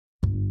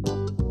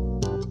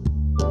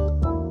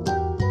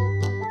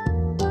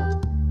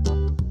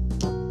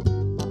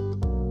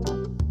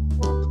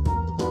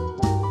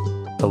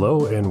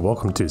Hello and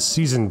welcome to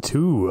Season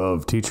 2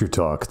 of Teacher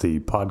Talk, the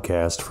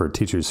podcast for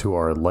teachers who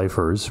are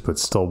lifers but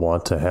still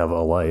want to have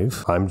a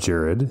life. I'm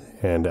Jared,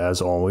 and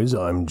as always,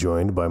 I'm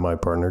joined by my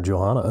partner,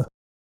 Johanna.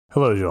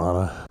 Hello,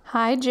 Johanna.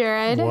 Hi,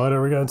 Jared. What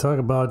are we going to talk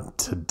about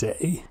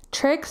today?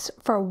 Tricks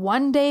for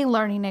one-day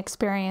learning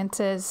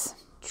experiences.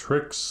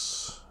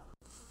 Tricks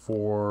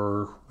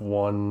for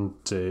one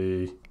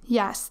day.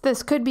 Yes,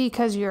 this could be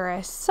because you're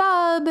a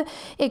sub.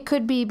 It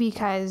could be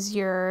because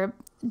you're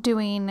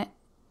doing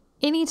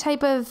any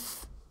type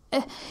of...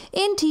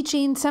 In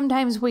teaching,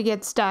 sometimes we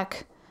get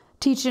stuck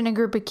teaching a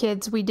group of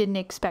kids we didn't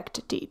expect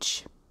to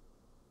teach.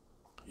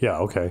 Yeah,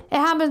 okay. It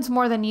happens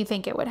more than you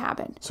think it would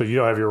happen. So you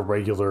don't have your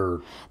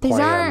regular These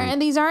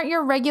plan. aren't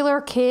your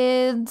regular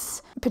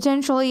kids.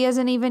 Potentially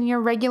isn't even your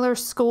regular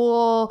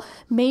school.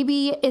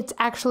 Maybe it's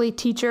actually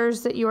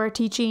teachers that you are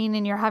teaching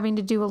and you're having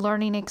to do a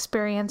learning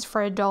experience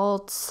for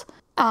adults.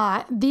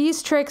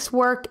 These tricks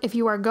work if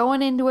you are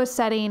going into a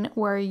setting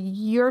where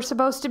you're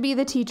supposed to be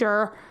the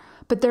teacher,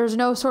 but there's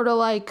no sort of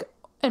like,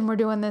 and we're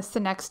doing this the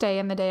next day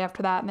and the day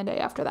after that and the day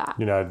after that.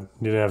 You didn't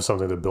have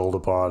something to build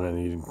upon,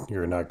 and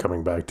you're not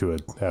coming back to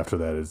it after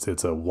that.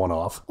 It's a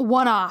one-off.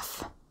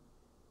 One-off.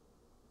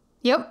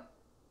 Yep.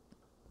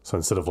 So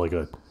instead of like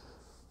a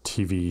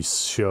TV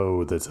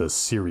show that's a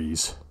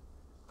series,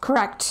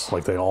 Correct.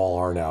 like they all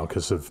are now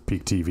because of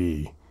peak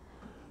TV,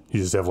 you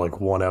just have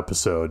like one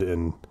episode,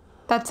 and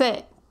That's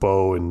it.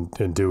 Bo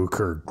and Duke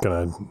are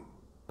gonna,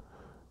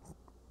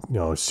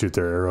 shoot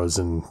their arrows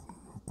and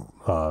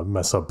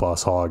mess up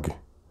Boss Hogg.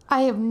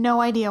 I have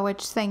no idea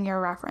which thing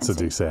you're referencing. It's a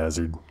Dukes of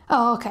Hazzard.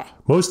 Oh, okay.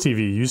 Most TV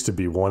used to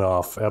be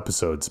one-off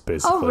episodes,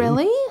 basically. Oh,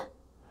 really?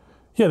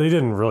 Yeah, they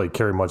didn't really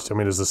carry much. I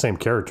mean, it was the same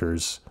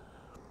characters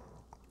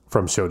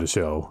from show to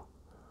show,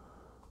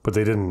 but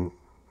they didn't.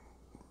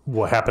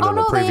 What happened in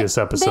the previous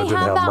episode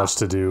didn't have much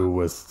to do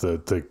with the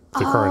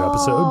current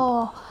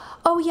episode.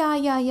 Oh,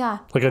 yeah.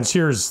 Like on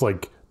Cheers,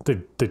 like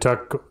they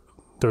talk.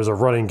 There was a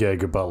running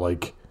gag about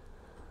like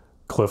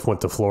Cliff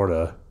went to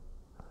Florida,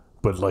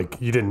 but like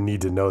you didn't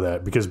need to know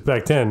that because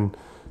back then,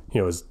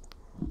 it was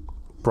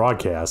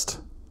broadcast,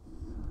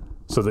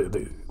 so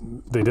they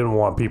didn't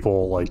want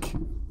people like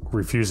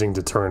refusing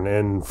to turn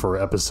in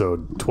for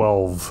episode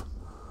 12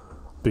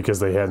 because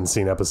they hadn't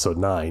seen episode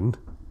 9,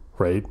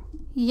 right?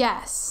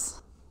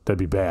 Yes. That'd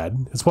be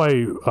bad. It's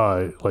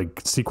why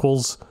like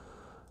sequels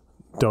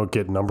don't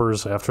get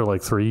numbers after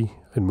like 3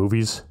 in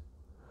movies.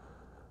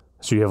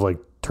 So you have like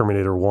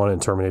Terminator 1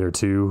 and Terminator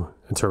 2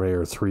 and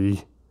Terminator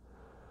 3.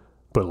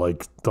 But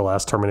like the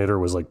last Terminator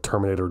was like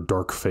Terminator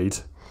Dark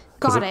Fate.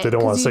 Got it. They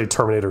don't want to say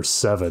Terminator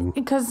 7.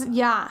 Because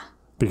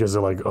Because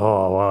they're like,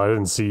 oh, well, I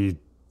didn't see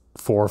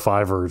 4,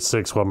 5, or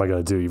 6. What am I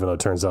going to do? Even though it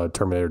turns out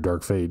Terminator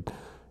Dark Fate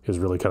is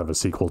really kind of a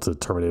sequel to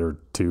Terminator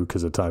 2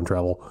 because of time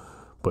travel.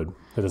 But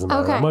it doesn't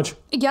matter that much.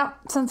 Yep.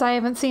 Since I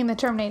haven't seen the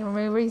Terminator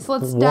movies,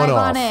 let's dive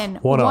on in.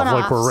 One-off.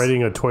 Like we're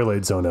writing a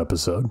Twilight Zone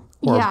episode.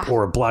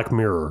 Or a Black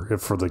Mirror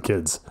for the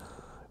kids.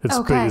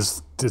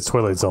 It's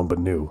Twilight Zone, but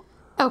new.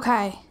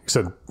 Okay.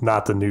 Except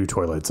not the new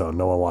Twilight Zone.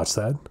 No one watched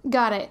that.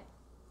 Got it.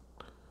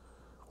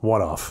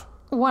 One-off.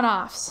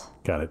 One-offs.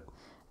 Got it.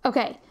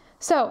 Okay.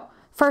 So,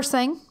 first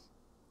thing,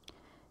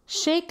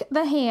 shake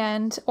the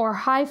hand or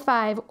high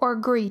five or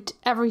greet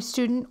every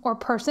student or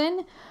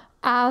person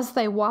as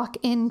they walk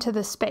into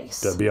the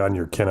space. That'd be on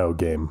your Keno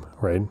game,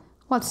 right?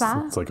 What's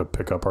that? It's like a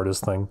pickup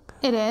artist thing.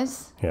 It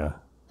is? Yeah.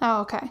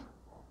 Oh, okay.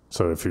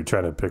 So if you're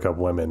trying to pick up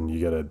women,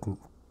 you gotta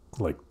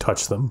like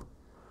touch them.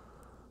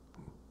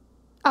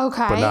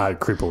 Okay. But not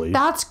creepily.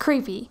 That's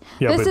creepy.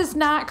 Yeah, this is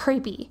not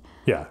creepy.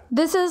 Yeah.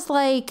 This is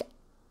like,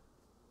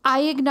 I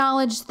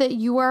acknowledge that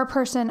you are a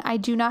person I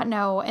do not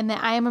know and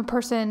that I am a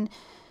person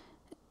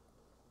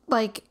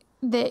like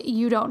that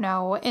you don't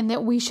know and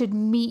that we should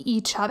meet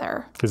each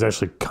other. It's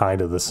actually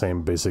kind of the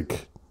same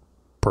basic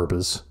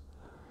purpose.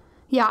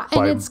 Yeah,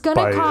 and it's going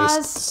to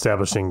cause...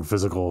 establishing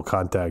physical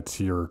contact,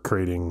 you're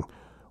creating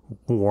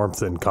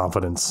warmth and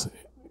confidence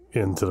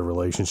into the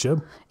relationship.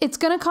 It's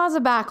going to cause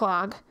a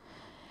backlog.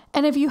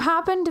 And if you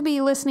happen to be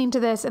listening to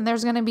this and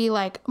there's going to be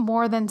like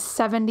more than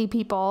 70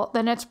 people,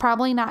 then it's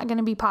probably not going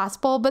to be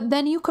possible. But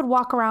then you could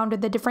walk around to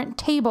the different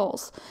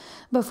tables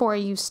before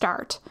you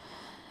start.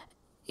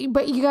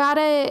 But you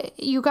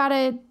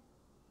gotta,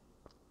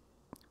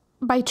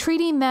 by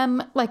treating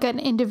them like an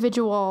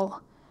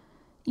individual,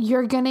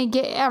 you're going to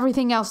get,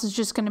 everything else is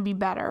just going to be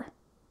better.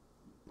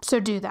 So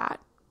do that.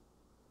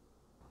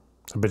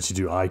 I bet you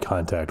do eye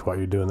contact while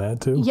you're doing that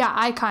too. Yeah,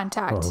 eye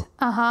contact.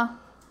 Uh-huh.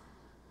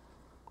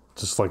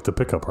 Just like the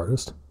pickup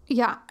artist.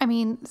 Yeah, I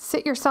mean,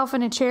 sit yourself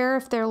in a chair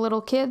if they're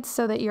little kids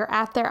so that you're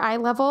at their eye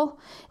level.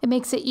 It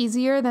makes it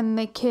easier than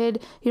the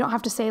kid. You don't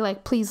have to say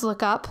like, please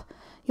look up.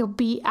 You'll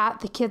be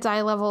at the kid's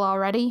eye level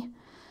already.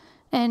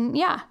 And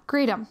yeah,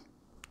 greet them.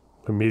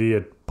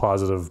 Immediate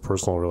positive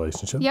personal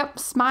relationship. Yep,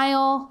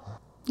 smile.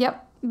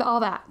 Yep, all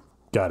that.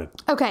 Got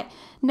it. Okay,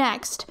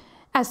 next.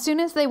 As soon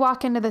as they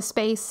walk into the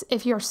space,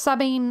 if you're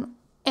subbing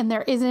and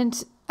there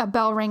isn't a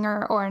bell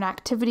ringer or an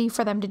activity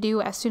for them to do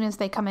as soon as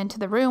they come into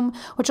the room,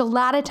 which a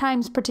lot of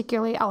times,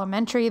 particularly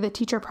elementary, the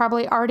teacher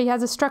probably already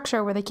has a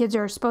structure where the kids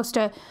are supposed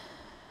to,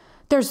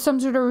 there's some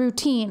sort of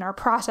routine or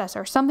process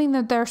or something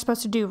that they're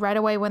supposed to do right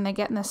away when they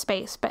get in the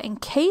space. But in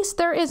case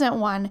there isn't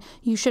one,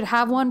 you should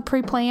have one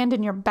pre-planned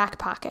in your back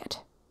pocket.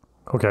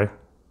 Okay.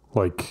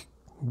 Like,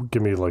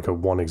 give me like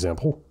one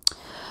example.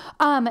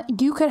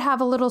 You could have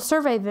a little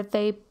survey that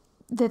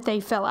they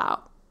fill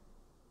out.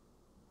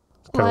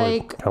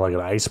 Kind of like an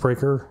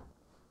icebreaker?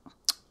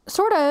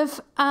 Sort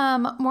of.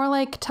 More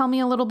like, tell me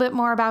a little bit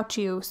more about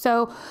you.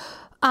 So,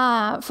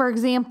 for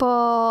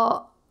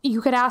example,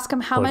 you could ask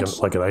them how much...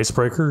 Like an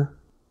icebreaker?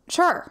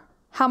 Sure.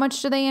 How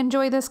much do they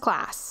enjoy this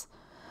class?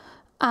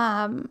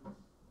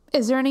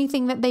 Is there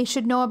anything that they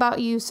should know about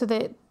you so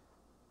that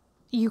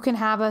you can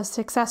have a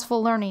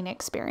successful learning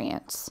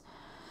experience?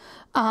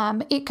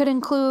 It could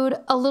include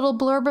a little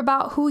blurb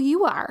about who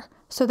you are,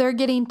 so they're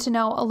getting to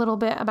know a little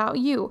bit about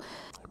you.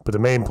 But the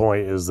main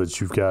point is that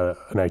you've got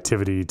an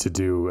activity to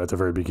do at the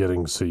very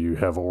beginning, so you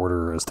have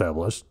order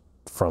established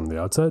from the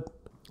outset.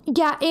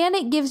 Yeah, and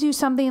it gives you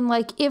something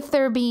like if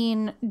they're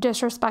being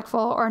disrespectful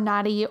or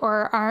naughty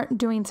or aren't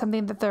doing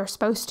something that they're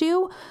supposed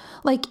to,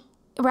 like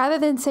rather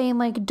than saying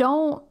like,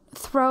 don't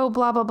throw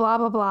blah, blah, blah,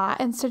 blah, blah,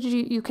 instead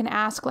you can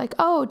ask like,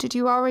 oh, did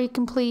you already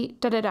complete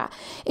da-da-da?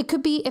 It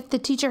could be if the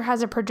teacher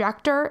has a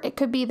projector, it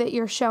could be that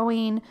you're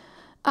showing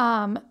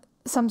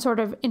some sort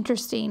of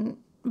interesting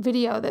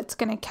video that's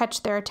going to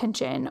catch their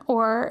attention,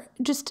 or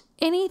just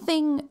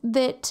anything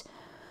that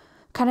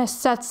kind of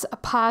sets a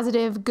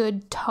positive,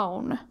 good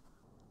tone.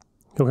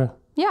 Okay.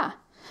 Yeah.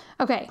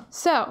 Okay.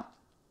 So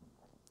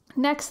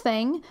next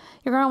thing,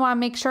 you're going to want to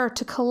make sure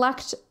to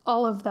collect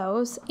all of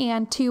those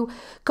and to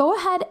go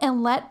ahead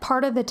and let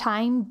part of the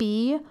time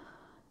be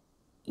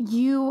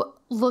you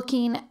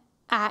looking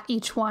at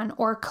each one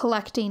or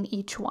collecting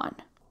each one.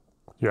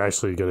 You're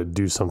actually going to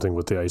do something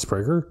with the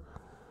icebreaker?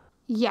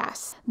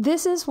 Yes.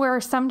 This is where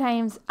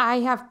sometimes I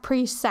have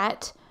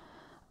preset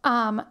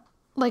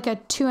like a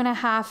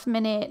 2.5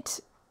 minute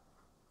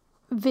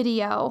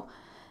video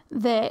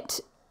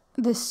that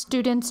the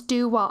students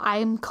do while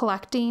I'm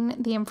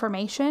collecting the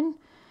information.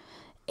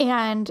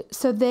 And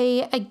so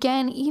they,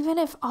 again, even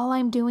if all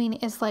I'm doing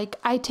is like,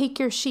 I take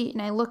your sheet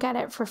and I look at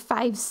it for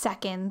 5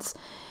 seconds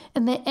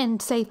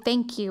and say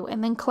thank you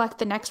and then collect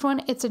the next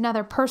one, it's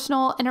another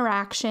personal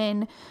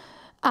interaction.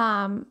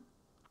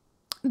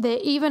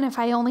 That even if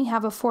I only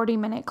have a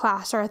 40-minute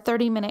class or a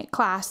 30-minute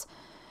class,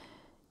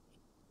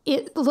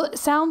 it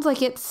sounds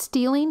like it's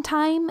stealing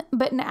time,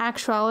 but in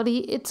actuality,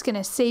 it's going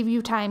to save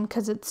you time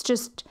because it's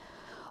just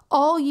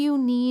all you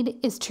need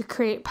is to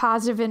create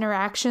positive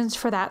interactions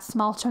for that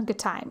small chunk of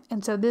time.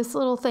 And so this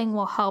little thing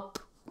will help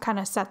kind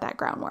of set that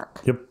groundwork.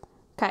 Yep.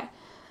 Okay.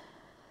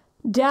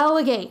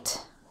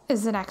 Delegate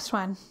is the next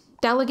one.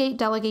 Delegate,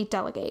 delegate,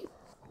 delegate.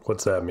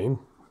 What's that mean?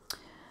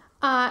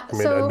 I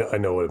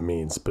know what it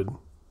means, but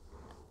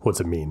what's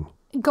it mean?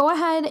 Go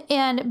ahead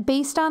and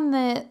based on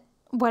the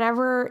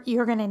whatever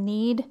you're going to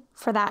need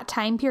for that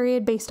time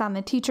period, based on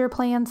the teacher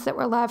plans that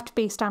were left,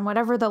 based on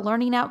whatever the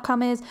learning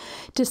outcome is,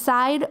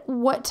 decide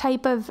what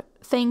type of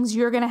things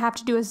you're going to have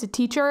to do as a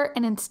teacher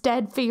and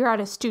instead figure out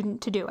a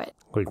student to do it.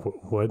 Like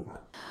what?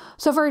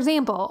 So for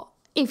example,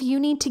 if you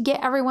need to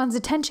get everyone's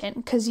attention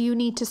because you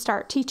need to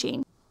start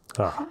teaching,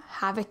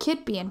 have a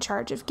kid be in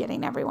charge of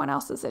getting everyone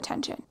else's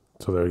attention.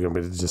 So they're going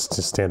to be just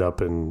to stand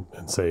up and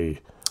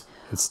say,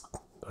 it's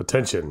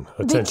attention.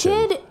 The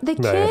kid,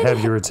 May I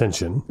have your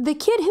attention? The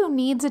kid who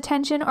needs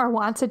attention or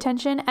wants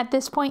attention at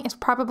this point has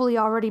probably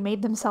already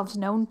made themselves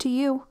known to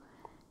you.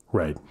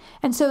 Right.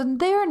 And so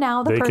they're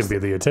now the person. They can be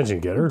the attention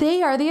getter.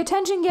 They are the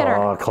attention getter.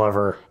 Oh,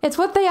 clever. It's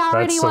what they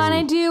already want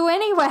to do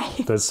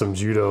anyway. That's some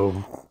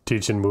judo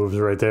teaching moves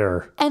right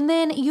there. And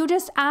then you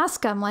just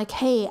ask them like,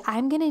 hey,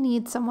 I'm going to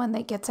need someone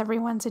that gets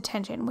everyone's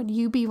attention. Would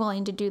you be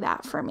willing to do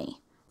that for me?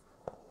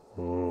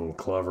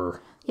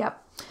 Clever. Yep.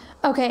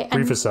 Okay.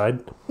 Brief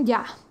aside.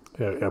 Yeah.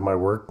 At my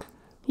work,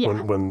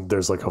 yeah. when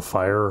there's like a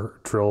fire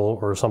drill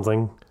or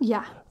something,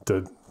 yeah,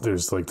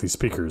 there's like these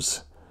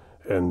speakers,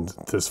 and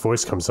this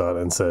voice comes out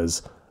and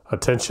says,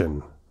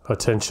 "Attention,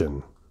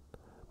 attention.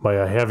 May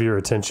I have your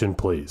attention,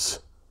 please?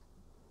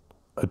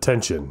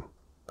 Attention,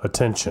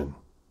 attention.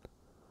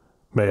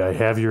 May I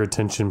have your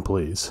attention,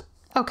 please?"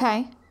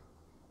 Okay.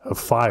 A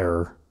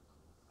fire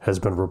has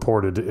been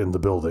reported in the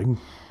building.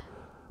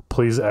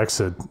 Please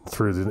exit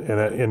through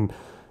and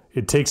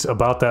it takes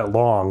about that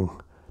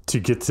long to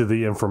get to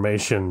the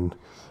information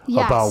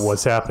about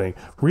what's happening.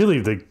 Really,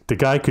 the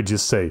guy could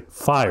just say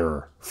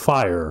fire,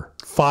 fire,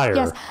 fire,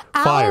 yes.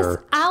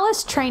 fire.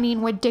 Alice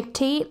training would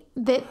dictate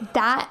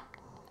that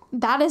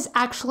is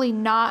actually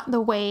not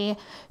the way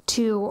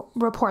to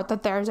report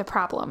that there's a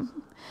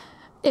problem.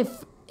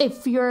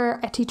 If you're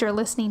a teacher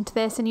listening to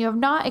this and you have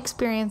not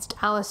experienced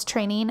Alice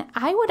training,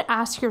 I would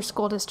ask your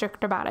school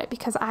district about it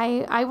because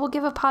I will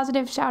give a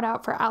positive shout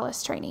out for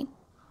Alice training.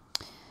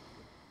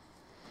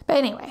 But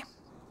anyway.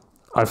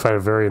 I find it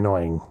very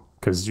annoying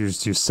because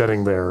you're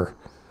sitting there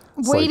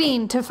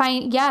Waiting to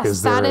find,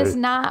 yes, that is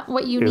not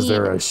what you need. Is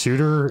there a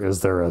shooter?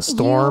 Is there a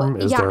storm?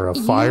 Is there a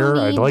fire?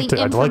 I'd like to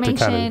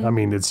kind of, I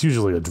mean, it's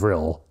usually a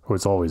drill, or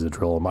it's always a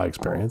drill in my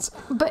experience.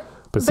 But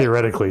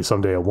theoretically,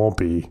 someday it won't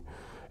be.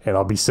 And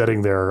I'll be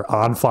sitting there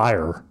on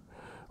fire,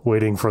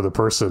 waiting for the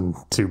person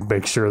to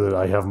make sure that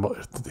I have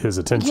his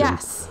attention.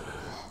 Yes.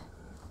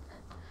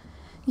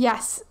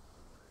 Yes.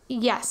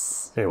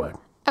 Yes. Anyway.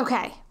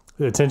 Okay.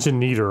 The attention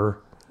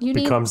needer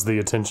becomes the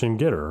attention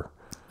getter.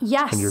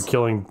 Yes. And you're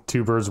killing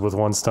two birds with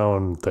one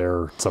stone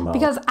there somehow.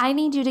 Because I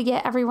need you to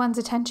get everyone's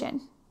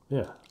attention.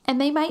 Yeah. And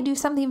they might do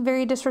something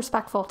very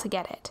disrespectful to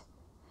get it.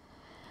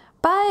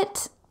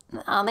 But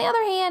on the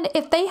other hand,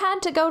 if they had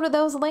to go to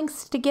those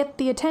lengths to get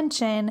the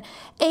attention,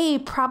 A,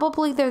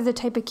 probably they're the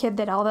type of kid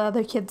that all the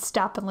other kids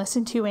stop and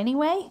listen to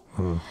anyway.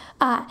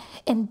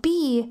 And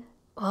B,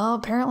 well,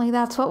 apparently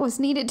that's what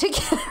was needed to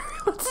get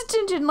everyone's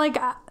attention. Like,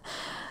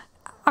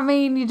 I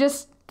mean, you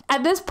just,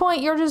 at this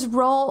point, you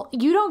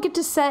don't get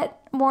to set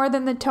more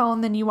than the tone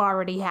than you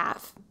already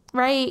have,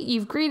 right?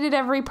 You've greeted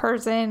every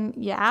person.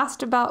 You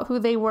asked about who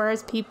they were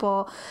as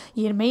people.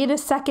 You made a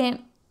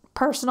second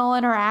personal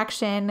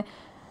interaction.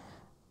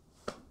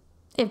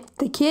 If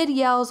the kid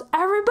yells,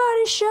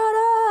 "Everybody shut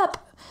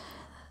up,"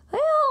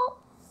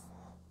 well,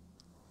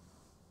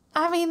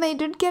 I mean, they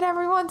did get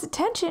everyone's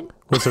attention.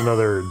 What's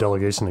another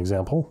delegation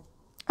example?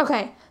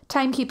 Okay,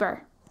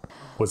 timekeeper.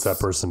 What's that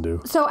person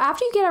do? So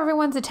after you get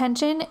everyone's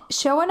attention,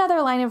 show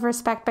another line of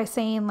respect by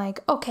saying, like,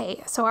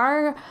 okay, so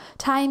our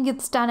time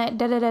gets done at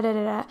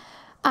da-da-da-da-da.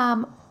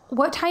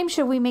 What time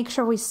should we make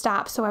sure we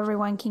stop so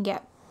everyone can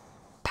get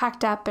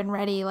packed up and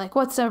ready? Like,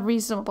 what's a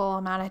reasonable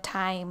amount of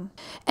time?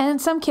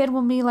 And some kid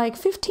will be like,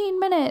 15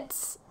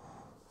 minutes.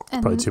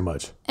 And, probably too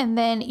much. And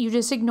then you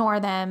just ignore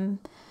them.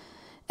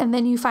 And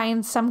then you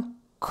find some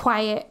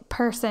quiet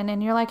person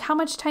and you're like, how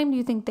much time do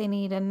you think they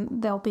need?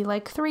 And they'll be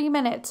like 3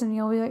 minutes, and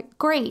you'll be like,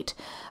 great,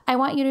 I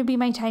want you to be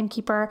my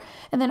timekeeper.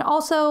 And then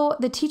also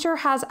the teacher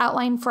has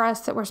outlined for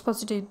us that we're supposed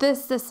to do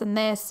this, this, and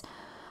this.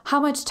 How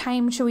much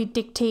time should we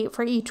dictate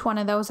for each one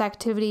of those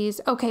activities?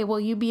 Okay,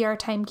 will you be our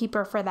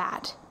timekeeper for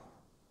that?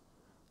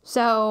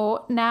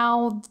 So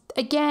now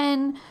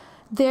again,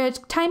 the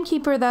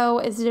timekeeper though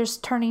is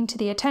just turning to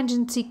the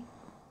attention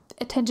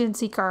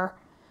seeker.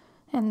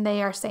 And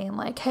they are saying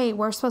like, hey,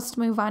 we're supposed to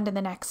move on to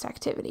the next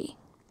activity.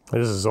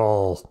 This is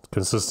all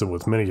consistent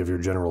with many of your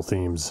general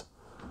themes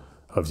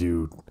of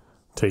you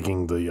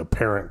taking the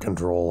apparent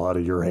control out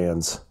of your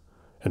hands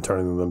and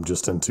turning them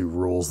just into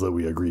rules that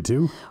we agree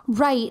to.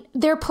 Right.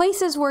 There are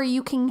places where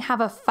you can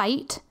have a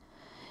fight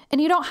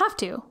and you don't have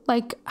to.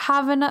 Like,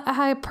 have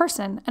another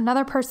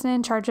person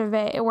in charge of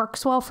it. It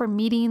works well for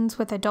meetings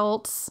with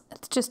adults.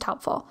 It's just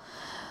helpful.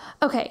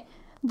 Okay.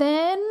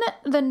 Then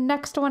the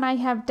next one I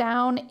have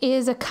down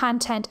is a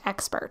content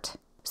expert.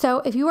 So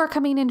if you are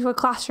coming into a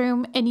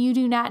classroom and you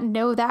do not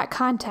know that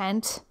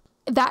content,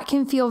 that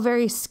can feel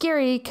very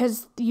scary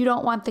because you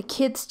don't want the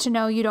kids to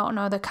know you don't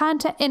know the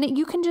content. And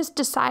you can just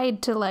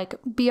decide to like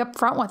be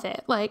upfront with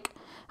it. Like,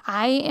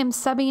 I am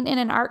subbing in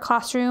an art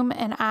classroom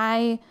and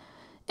I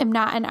am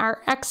not an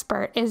art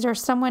expert. Is there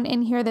someone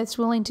in here that's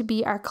willing to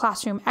be our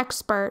classroom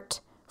expert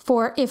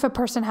for if a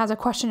person has a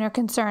question or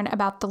concern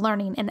about the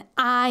learning and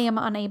I am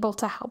unable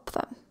to help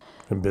them?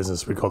 In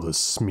business, we call this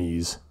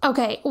SMEs.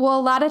 Okay, well,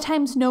 a lot of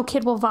times no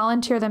kid will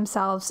volunteer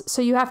themselves,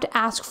 so you have to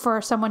ask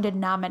for someone to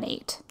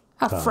nominate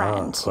a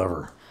friend.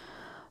 Clever.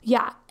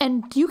 Yeah,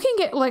 and you can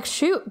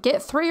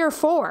get 3 or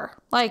 4.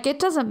 Like, it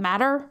doesn't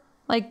matter.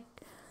 Like,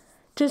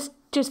 just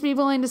be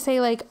willing to say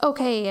like,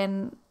 okay,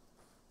 and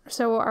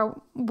so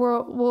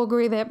we'll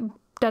agree that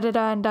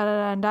da-da-da and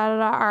da-da-da and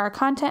da-da-da are our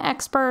content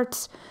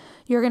experts.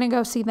 You're going to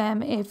go see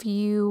them. If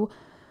you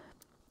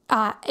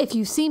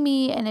see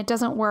me and it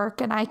doesn't work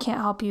and I can't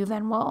help you,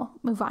 then we'll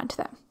move on to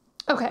them.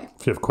 Okay.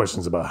 If you have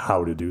questions about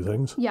how to do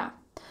things. Yeah.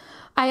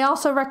 I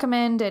also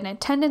recommend an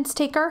attendance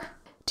taker.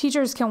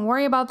 Teachers can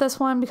worry about this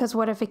one because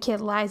what if a kid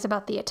lies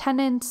about the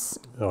attendance?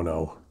 Oh,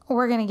 no.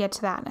 We're going to get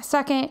to that in a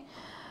second.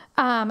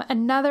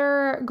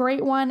 Another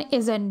great one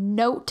is a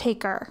note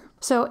taker.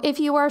 So if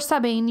you are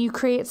subbing, you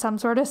create some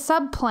sort of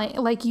subplan,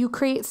 like you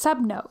create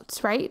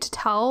subnotes, right? To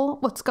tell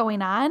what's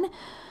going on.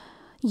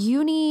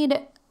 You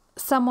need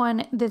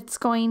someone that's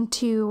going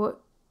to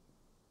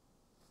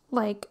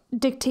like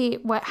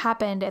dictate what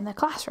happened in the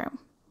classroom.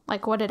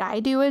 Like, what did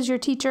I do as your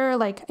teacher?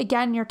 Like,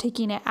 again, you're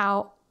taking it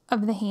out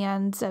of the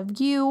hands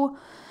of you.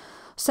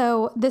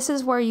 So this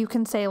is where you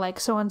can say like,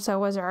 so-and-so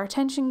was our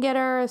attention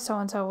getter,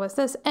 so-and-so was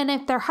this. And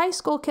if they're high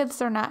school kids,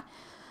 they're not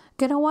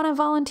going to want to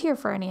volunteer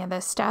for any of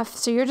this stuff.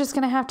 So you're just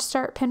going to have to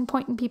start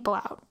pinpointing people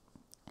out.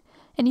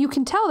 And you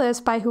can tell this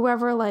by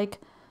whoever like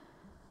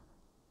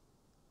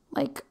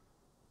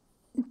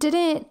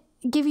didn't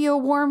give you a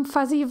warm,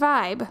 fuzzy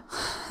vibe.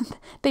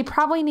 They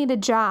probably need a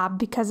job,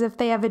 because if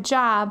they have a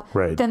job,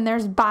 right, then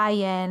there's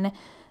buy-in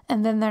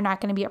and then they're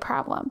not going to be a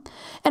problem.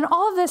 And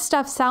all of this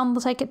stuff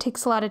sounds like it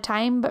takes a lot of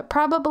time, but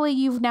probably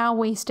you've now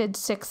wasted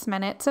 6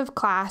 minutes of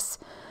class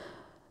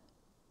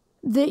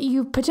that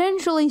you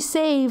potentially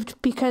saved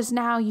because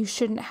now you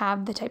shouldn't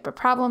have the type of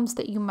problems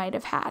that you might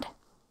have had.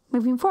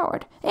 moving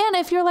forward. And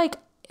if you're like,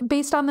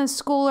 based on this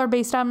school or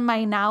based on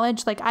my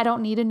knowledge, like I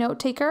don't need a note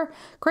taker,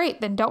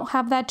 great, then don't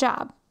have that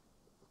job.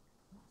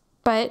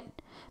 But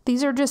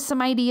these are just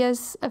some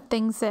ideas of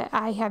things that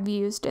I have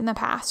used in the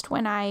past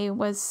when I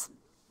was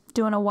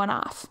doing a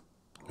one-off.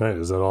 All right,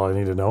 is that all I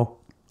need to know?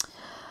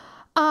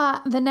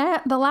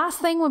 The last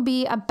thing would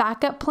be a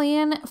backup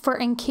plan for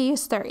in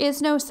case there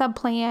is no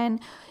sub-plan,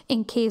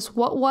 in case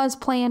what was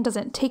planned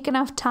doesn't take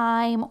enough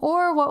time,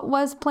 or what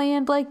was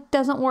planned like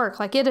doesn't work,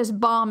 like it is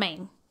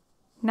bombing.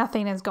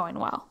 Nothing is going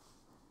well.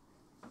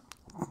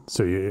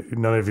 So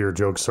none of your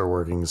jokes are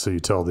working, so you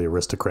tell the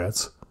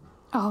aristocrats.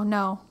 Oh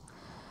no.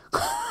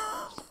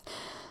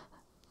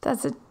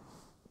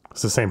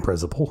 It's the same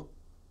principle.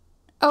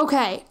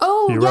 Okay.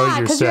 Oh, yeah,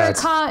 because you're a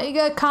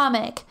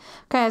comic.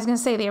 Okay, I was going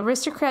to say the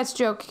aristocrats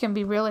joke can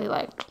be really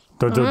like...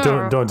 Don't do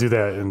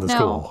that in the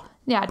school.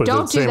 Yeah, but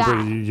don't do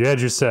that. You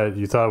had your set.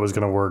 You thought it was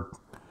going to work.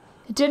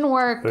 It didn't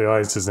work. The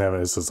audience doesn't have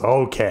it. It says,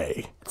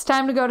 okay. It's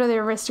time to go to the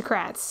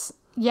aristocrats.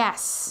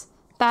 Yes,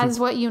 that is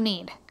what you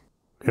need.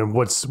 And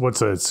what's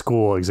a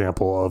school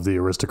example of the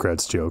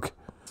aristocrats joke?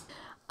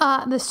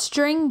 The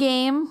string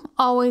game,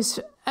 always...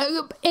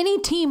 any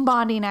team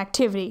bonding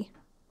activity.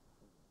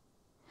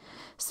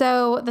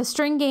 So the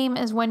string game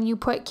is when you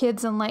put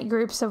kids in like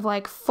groups of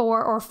like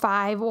 4 or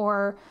 5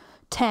 or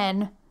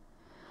 10.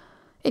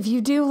 If you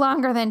do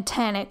longer than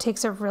 10, it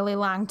takes a really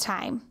long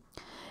time.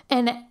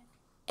 And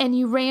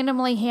you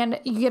randomly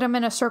you get them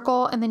in a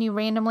circle, and then you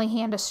randomly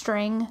hand a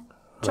string.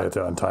 They have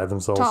to untie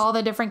themselves. To all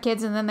the different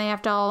kids, and then they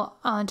have to all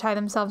untie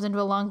themselves into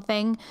a long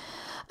thing.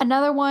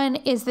 Another one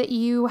is that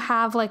you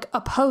have like a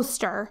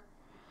poster,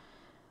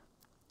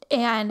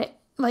 and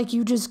like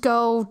you just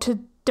go to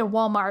the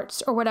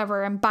Walmarts or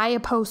whatever and buy a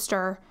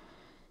poster,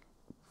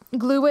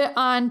 glue it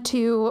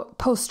onto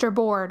poster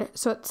board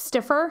so it's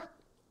stiffer,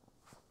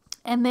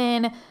 and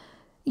then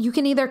you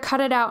can either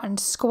cut it out in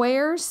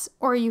squares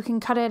or you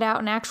can cut it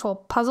out in actual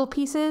puzzle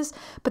pieces,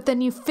 but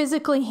then you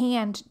physically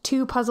hand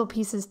 2 puzzle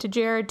pieces to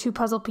Jared, 2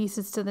 puzzle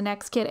pieces to the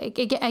next kid.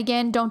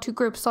 Again, don't do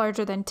groups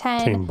larger than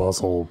 10. Team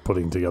puzzle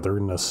putting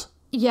togetherness.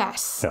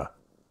 Yes.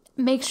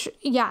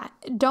 Yeah.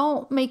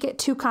 Don't make it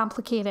too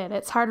complicated.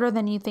 It's harder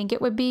than you think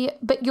it would be,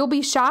 but you'll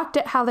be shocked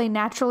at how they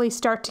naturally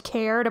start to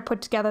care to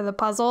put together the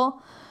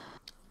puzzle.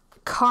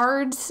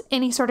 Cards,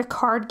 any sort of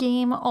card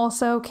game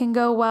also can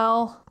go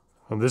well.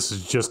 And this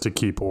is just to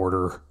keep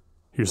order.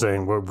 You're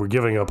saying we're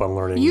giving up on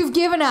learning. You've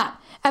given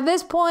up. At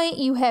this point,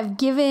 you have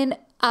given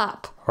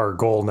up. Our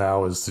goal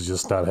now is to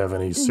just not have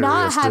any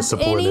serious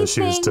discipline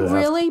issues to have.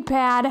 Really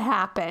bad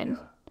happen.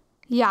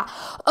 Yeah.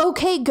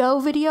 Okay, Go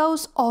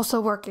videos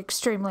also work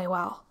extremely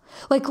well.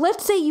 Like,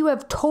 let's say you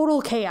have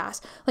total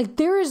chaos. Like,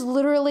 there is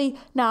literally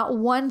not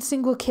one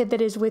single kid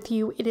that is with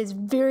you. It is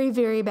very,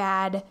 very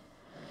bad.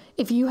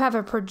 If you have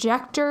a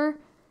projector,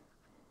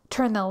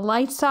 turn the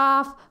lights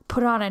off,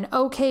 put on an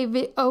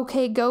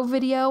okay Go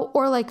video,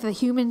 or like the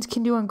Humans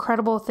Can Do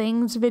Incredible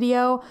Things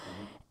video,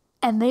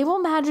 and they will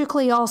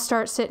magically all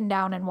start sitting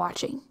down and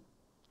watching.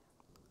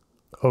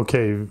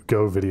 Okay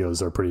Go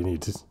videos are pretty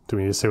neat. Do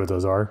we need to say what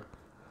those are?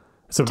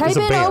 Type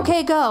in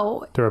OK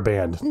Go. They're a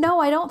band. No,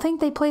 I don't think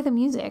they play the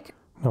music.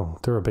 No,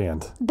 they're a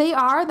band. They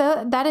are?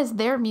 That is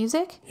their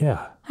music?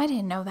 Yeah. I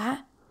didn't know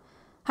that.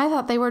 I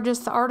thought they were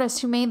just the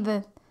artists who made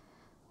the...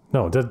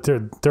 No,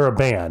 they're a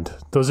band.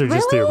 Those are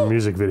just their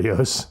music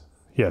videos.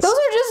 Yes. Those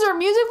are just their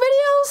music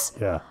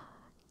videos? Yeah.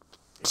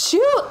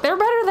 Shoot, they're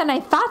better than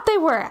I thought they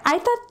were. I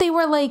thought they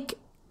were like...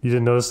 You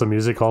didn't notice the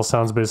music all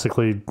sounds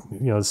basically,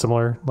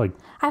 similar? Like,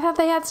 I thought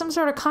they had some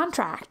sort of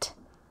contract.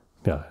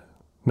 Yeah.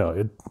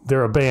 No,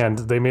 they're a band.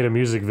 They made a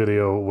music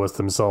video with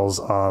themselves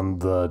on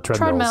the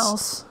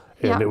treadmills.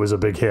 And It was a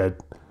big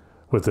hit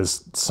with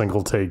this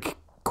single take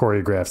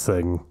choreographed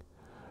thing.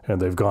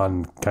 And they've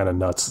gone kind of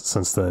nuts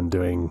since then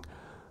doing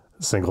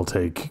single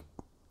take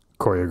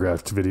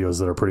choreographed videos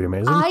that are pretty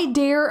amazing. I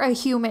dare a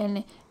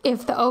human,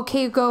 if the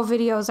OK Go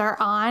videos are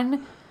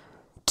on,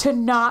 to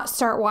not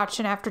start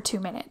watching after 2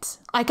 minutes.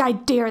 Like, I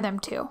dare them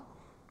to.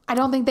 I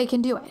don't think they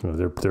can do it.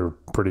 They're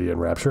pretty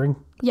enrapturing.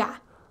 Yeah.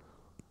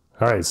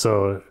 All right,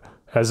 so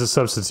as a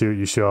substitute,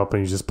 you show up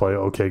and you just play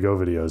OK Go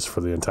videos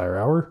for the entire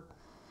hour.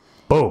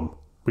 Boom,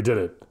 we did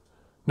it.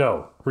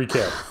 No,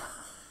 recap.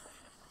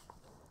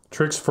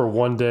 Tricks for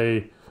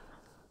one-day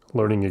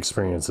learning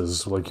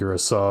experiences, like you're a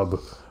sub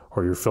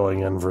or you're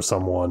filling in for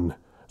someone.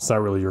 It's not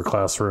really your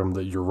classroom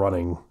that you're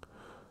running,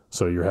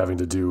 so you're having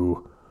to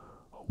do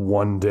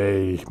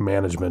one-day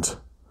management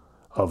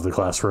of the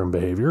classroom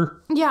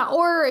behavior. Yeah,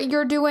 or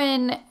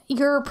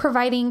you're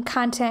providing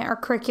content or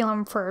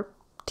curriculum for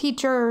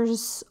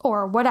teachers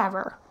or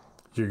whatever.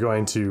 You're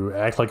going to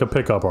act like a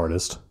pickup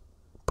artist,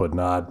 but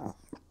not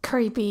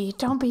creepy.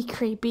 Don't be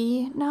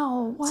creepy.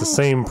 No, what? It's the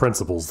same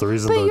principles. The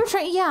reason, but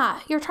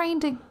you're trying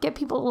to get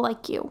people to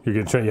like you. You're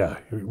going to try, yeah,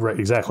 right,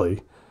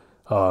 exactly.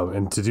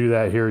 And to do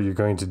that here, you're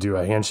going to do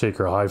a handshake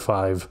or a high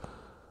five,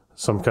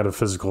 some kind of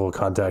physical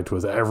contact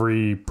with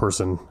every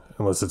person,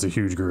 unless it's a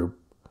huge group,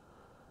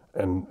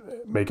 and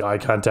make eye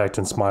contact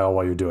and smile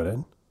while you're doing it.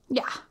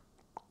 Yeah.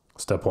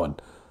 Step 1.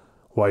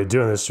 while you're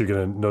doing this, you're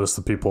going to notice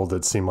the people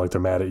that seem like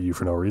they're mad at you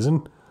for no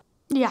reason.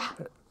 Yeah.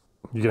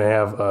 You're going to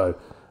have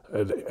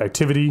an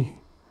activity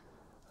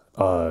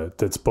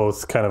that's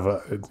both kind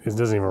of it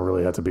doesn't even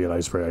really have to be an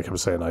icebreaker. I kept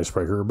saying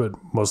icebreaker, but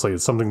mostly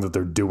it's something that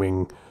they're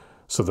doing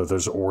so that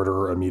there's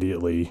order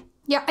immediately.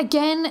 Yeah,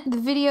 again, the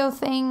video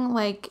thing,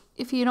 like,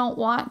 if you don't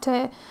want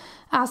to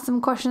ask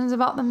them questions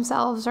about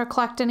themselves or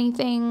collect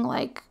anything,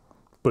 like...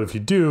 But if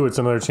you do, it's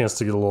another chance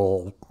to get a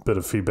little bit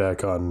of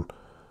feedback on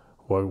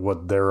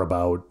what they're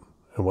about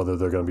and whether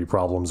they're going to be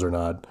problems or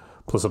not.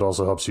 Plus, it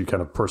also helps you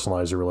kind of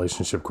personalize your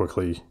relationship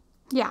quickly.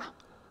 Yeah.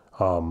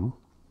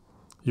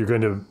 You're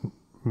going to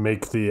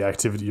make the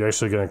activity, you're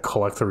actually going to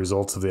collect the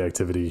results of the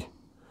activity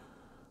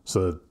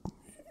so that,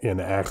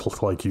 and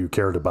act like you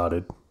cared about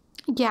it.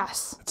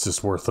 Yes. It's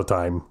just worth the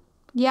time.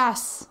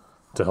 Yes.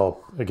 To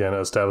help, again,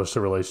 establish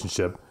the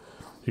relationship.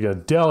 You're going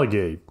to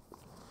delegate.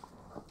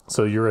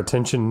 So your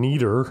attention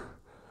needer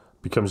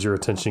becomes your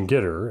attention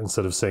getter.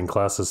 Instead of saying,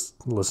 classes,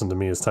 listen to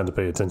me, it's time to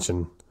pay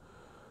attention.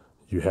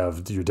 You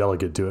have your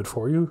delegate do it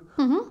for you.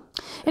 Mm-hmm.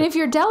 And if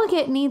your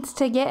delegate needs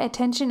to get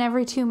attention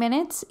every 2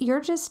 minutes,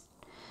 you're just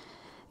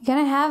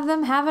going to have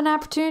them have an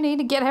opportunity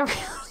to get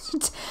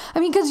I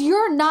mean, because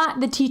you're not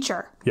the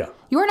teacher. Yeah.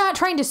 You're not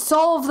trying to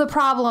solve the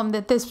problem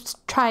that this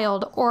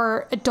child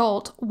or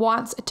adult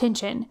wants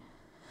attention.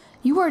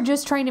 You are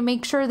just trying to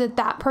make sure that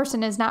that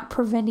person is not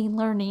preventing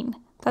learning.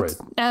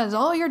 That is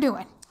all you're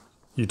doing.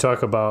 You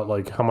talk about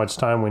like how much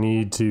time we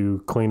need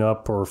to clean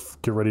up or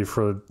get ready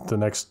for the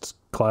next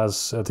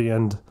class at the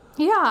end.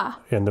 Yeah.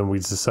 And then we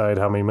decide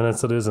how many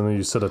minutes it is, and then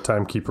you set a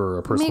timekeeper,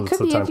 a person that's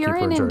the timekeeper in charge of it. If you're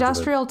in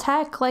industrial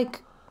tech,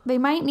 like they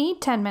might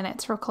need 10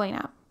 minutes for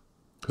cleanup.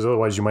 Because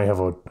otherwise you might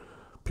have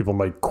people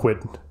might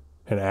quit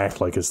and act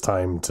like it's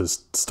time to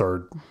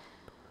start,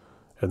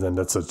 and then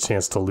that's a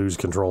chance to lose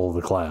control of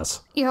the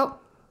class. Yep.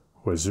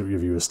 Whereas if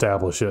you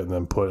establish it and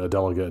then put a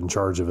delegate in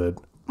charge of it,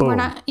 boom. We're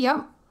not,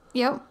 yep.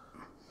 You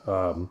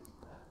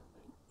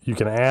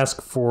can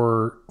ask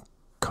for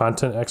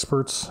content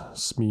experts,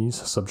 SMEs,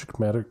 subject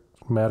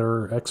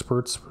matter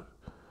experts,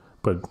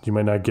 but you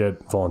might not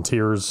get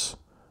volunteers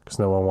because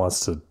no one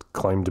wants to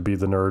claim to be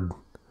the nerd,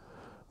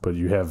 but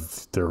you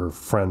have their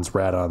friends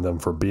rat on them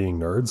for being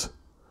nerds.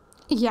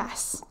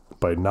 Yes.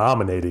 By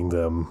nominating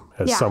them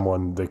as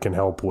someone that can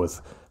help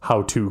with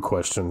how-to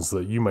questions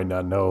that you might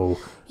not know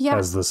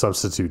as the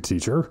substitute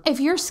teacher. If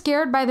you're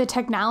scared by the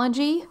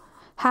technology,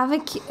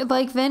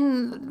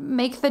 then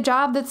make the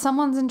job that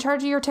someone's in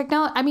charge of your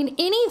technology. I mean,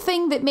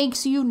 anything that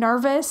makes you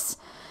nervous,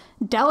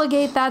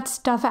 delegate that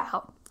stuff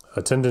out.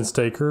 Attendance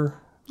taker.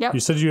 Yep.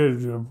 You said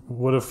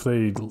what if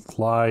they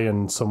lie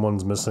and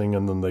someone's missing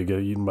and then they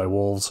get eaten by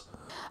wolves?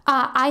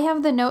 I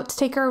have the notes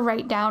taker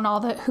write down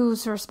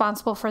who's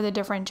responsible for the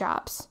different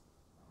jobs.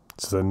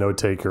 So the note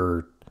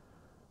taker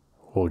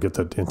will get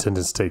the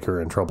attendance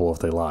taker in trouble if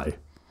they lie.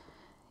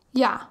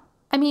 Yeah.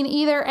 I mean,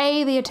 either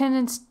A, the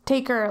attendance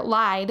taker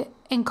lied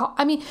and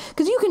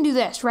because you can do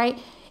this, right?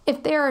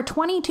 If there are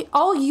 22,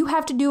 all you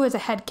have to do is a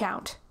head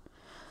count.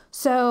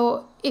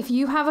 So if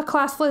you have a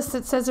class list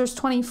that says there's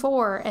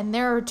 24 and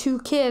there are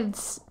 2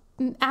 kids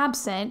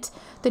absent,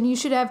 then you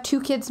should have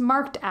 2 kids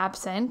marked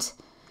absent.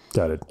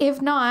 Got it.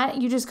 If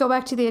not, you just go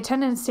back to the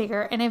attendance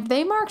taker. And if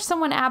they mark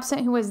someone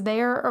absent who was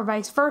there or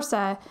vice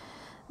versa,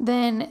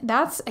 then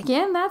that's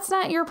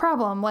not your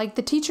problem. Like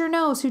the teacher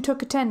knows who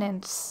took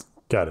attendance.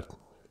 Got it.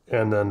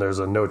 And then there's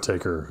a note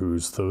taker who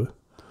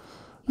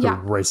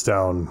writes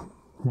down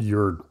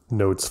your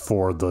notes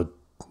for the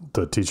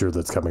teacher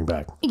that's coming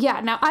back. Yeah.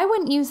 Now I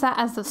wouldn't use that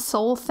as the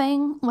sole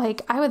thing.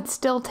 Like I would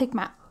still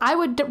I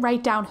would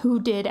write down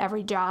who did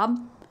every job.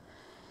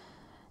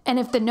 And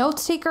if the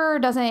notes taker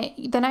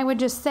doesn't, then I would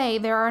just say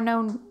there are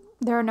no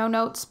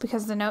notes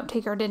because the note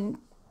taker didn't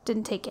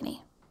take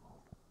any.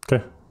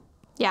 Okay.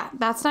 Yeah,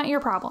 that's not your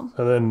problem.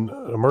 And then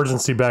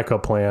emergency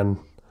backup plan.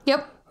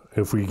 Yep.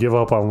 If we give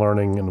up on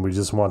learning and we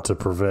just want to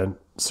prevent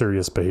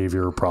serious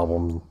behavior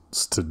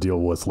problems to deal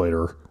with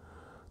later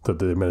that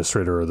the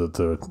administrator or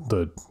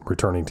the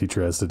returning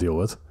teacher has to deal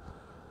with,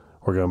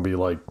 we're going to be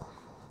like,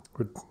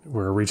 we're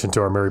going to reach into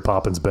our Mary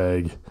Poppins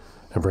bag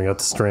and bring out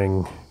the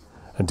string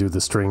and do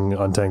the string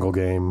untangle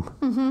game.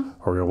 Mm-hmm.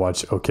 Or we're going to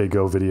watch OK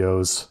Go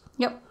videos.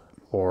 Yep.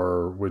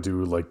 Or we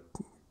do like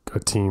a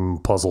team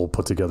puzzle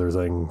put together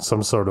thing,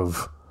 some sort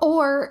of.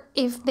 Or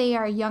if they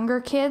are younger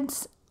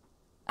kids,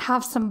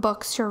 have some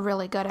books you're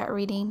really good at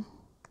reading.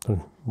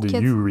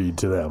 That you read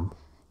to them.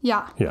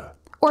 Yeah. Yeah.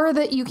 Or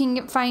that you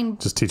can find.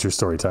 Just teacher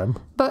story time.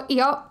 But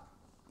yep.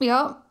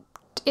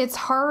 It's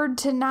hard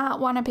to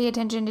not want to pay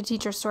attention to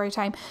teacher story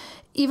time.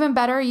 Even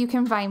better, you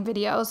can find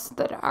videos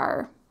that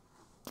are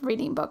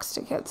reading books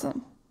to kids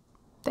and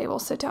they will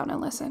sit down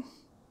and listen.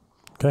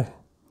 Okay.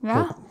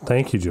 Yeah. Well,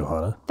 thank you,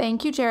 Johanna.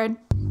 Thank you, Jared.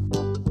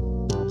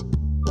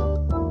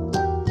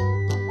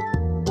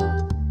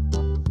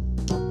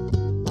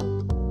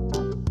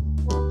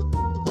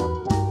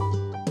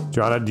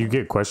 Johanna, do you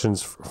get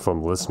questions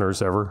from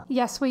listeners ever?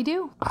 Yes, we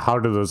do. How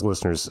do those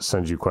listeners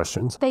send you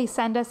questions? They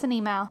send us an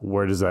email.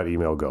 Where does that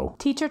email go?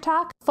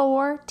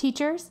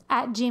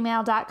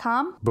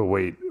 teachertalk4teachers@gmail.com. But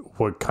wait,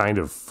 What kind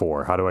of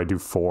 4? How do I do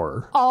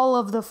 4? All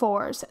of the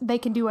 4s. They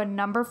can do a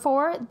number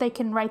 4. They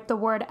can write the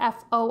word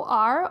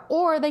FOR,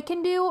 or they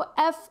can do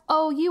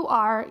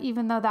FOUR,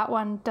 even though that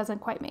one doesn't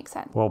quite make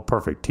sense. Well,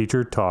 perfect.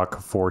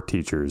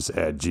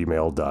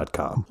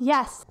 teachertalk4teachers@gmail.com.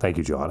 Yes. Thank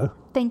you, Joanna.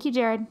 Thank you,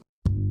 Jared.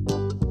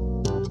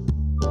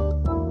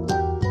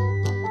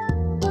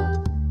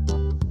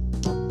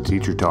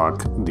 Teacher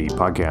Talk, the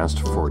podcast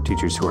for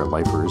teachers who are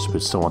lifers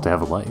but still want to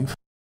have a life.